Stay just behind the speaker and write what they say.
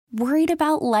Worried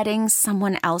about letting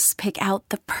someone else pick out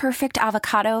the perfect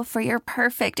avocado for your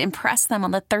perfect impress them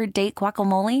on the third date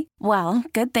guacamole? Well,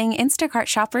 good thing Instacart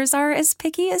shoppers are as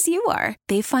picky as you are.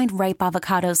 They find ripe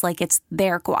avocados like it's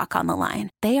their guac on the line.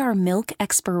 They are milk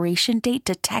expiration date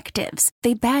detectives.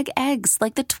 They bag eggs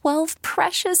like the 12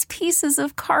 precious pieces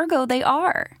of cargo they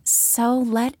are. So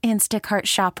let Instacart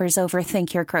shoppers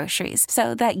overthink your groceries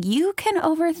so that you can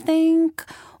overthink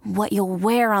what you'll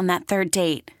wear on that third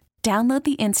date. Download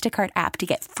the Instacart app to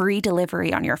get free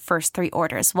delivery on your first 3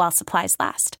 orders while supplies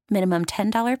last. Minimum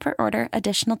 $10 per order.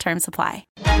 Additional terms apply.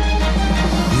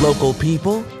 Local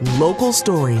people, local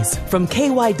stories. From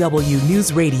KYW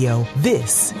News Radio,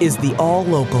 this is the All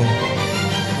Local.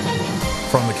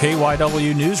 From the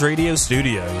KYW News Radio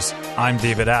studios, I'm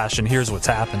David Ash, and here's what's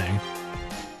happening.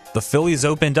 The Phillies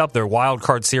opened up their Wild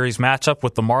Card Series matchup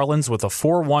with the Marlins with a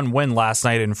 4-1 win last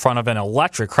night in front of an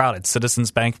electric crowd at Citizens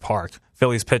Bank Park.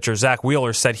 Phillies pitcher Zach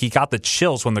Wheeler said he got the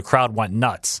chills when the crowd went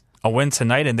nuts. A win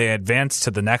tonight and they advanced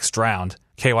to the next round.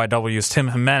 KYW's Tim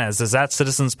Jimenez is at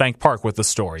Citizens Bank Park with the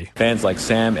story. Fans like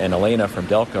Sam and Elena from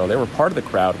Delco, they were part of the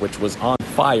crowd, which was on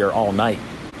fire all night.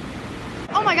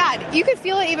 Oh my God, you could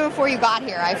feel it even before you got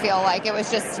here. I feel like it was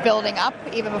just building up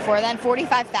even before then.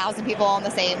 45,000 people in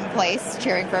the same place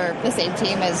cheering for the same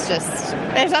team is just,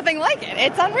 there's nothing like it.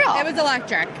 It's unreal. It was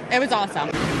electric. It was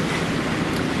awesome.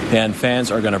 And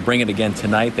fans are going to bring it again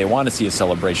tonight. They want to see a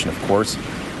celebration, of course.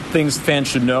 Things fans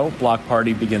should know, block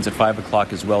party begins at 5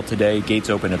 o'clock as well today. Gates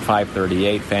open at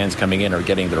 5:38. Fans coming in are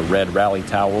getting their red rally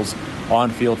towels.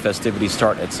 On-field festivities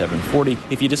start at 7:40.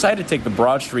 If you decide to take the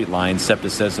Broad Street line, SEPTA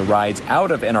says the rides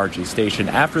out of NRG Station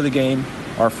after the game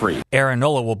are free. Aaron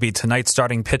Nola will be tonight's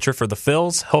starting pitcher for the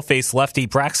Phils. He'll face lefty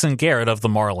Braxton Garrett of the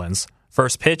Marlins.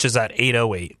 First pitch is at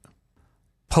 8:08.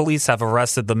 Police have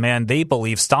arrested the man they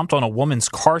believe stomped on a woman's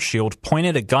car shield,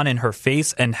 pointed a gun in her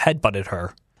face, and headbutted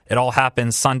her. It all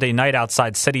happened Sunday night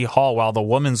outside City Hall while the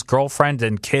woman's girlfriend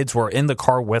and kids were in the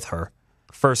car with her.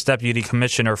 First Deputy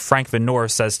Commissioner Frank Venor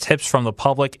says tips from the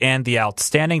public and the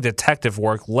outstanding detective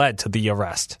work led to the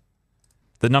arrest.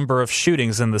 The number of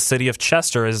shootings in the city of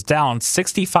Chester is down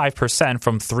 65%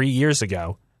 from 3 years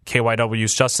ago.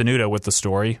 KYW's Justin Udo with the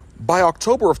story. By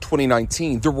October of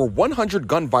 2019, there were 100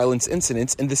 gun violence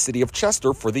incidents in the city of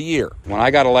Chester for the year. When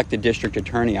I got elected district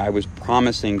attorney, I was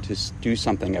promising to do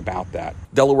something about that.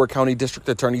 Delaware County District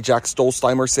Attorney Jack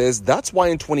Stolzheimer says that's why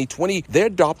in 2020 they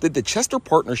adopted the Chester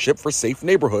Partnership for Safe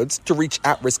Neighborhoods to reach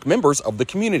at-risk members of the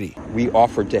community. We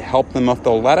offered to help them if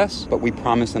they'll let us, but we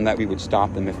promised them that we would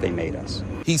stop them if they made us.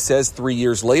 He says 3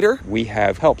 years later, we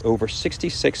have helped over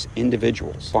 66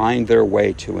 individuals find their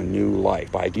way to a new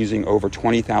life by using over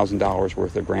 $20,000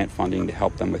 worth of grant funding to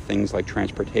help them with things like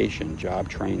transportation, job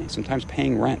training, sometimes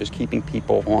paying rent, just keeping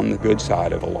people on the good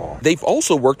side of the law. They've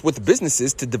also worked with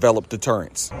businesses to develop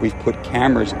deterrents. We've put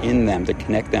cameras in them to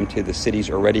connect them to the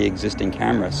city's already existing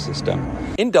camera system.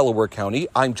 In Delaware County,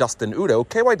 I'm Justin Udo,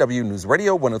 KYW News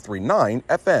Radio 103.9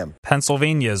 FM.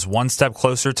 Pennsylvania is one step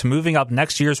closer to moving up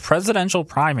next year's presidential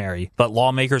primary, but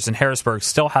lawmakers in Harrisburg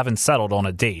still haven't settled on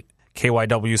a date.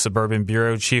 KYW Suburban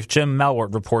Bureau Chief Jim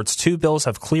Melwart reports 2 bills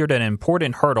have cleared an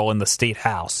important hurdle in the state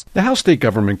House. The House State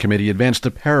Government Committee advanced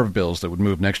a pair of bills that would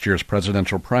move next year's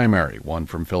presidential primary. One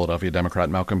from Philadelphia Democrat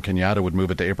Malcolm Kenyatta would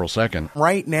move it to April 2nd.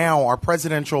 Right now, our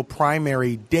presidential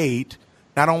primary date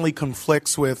not only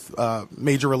conflicts with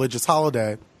major religious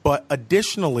holiday, but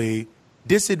additionally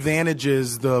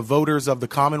disadvantages the voters of the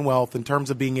Commonwealth in terms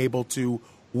of being able to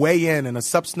weigh in a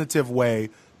substantive way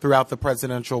throughout the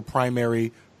presidential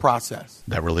primary process.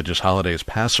 That religious holiday is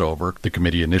Passover. The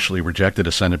committee initially rejected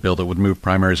a Senate bill that would move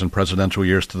primaries and presidential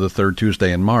years to the third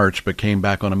Tuesday in March, but came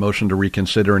back on a motion to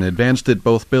reconsider and advanced it.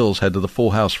 Both bills head to the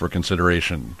full House for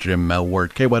consideration. Jim Melwart,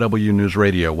 KYW News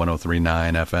Radio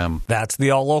 103.9 FM. That's the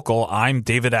All Local. I'm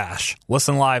David Ash.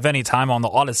 Listen live anytime on the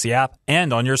Odyssey app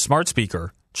and on your smart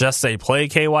speaker. Just say play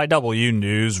KYW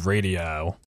News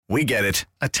Radio. We get it.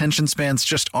 Attention spans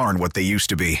just aren't what they used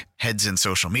to be. Heads in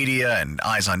social media and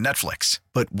eyes on Netflix.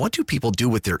 But what do people do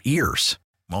with their ears?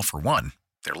 Well, for one,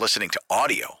 they're listening to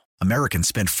audio. Americans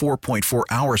spend 4.4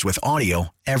 hours with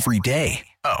audio every day.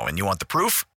 Oh, and you want the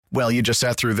proof? Well, you just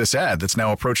sat through this ad that's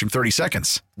now approaching 30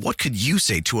 seconds. What could you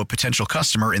say to a potential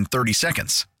customer in 30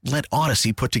 seconds? Let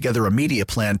Odyssey put together a media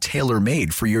plan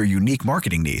tailor-made for your unique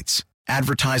marketing needs.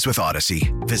 Advertise with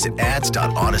Odyssey. Visit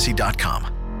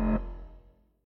ads.odyssey.com.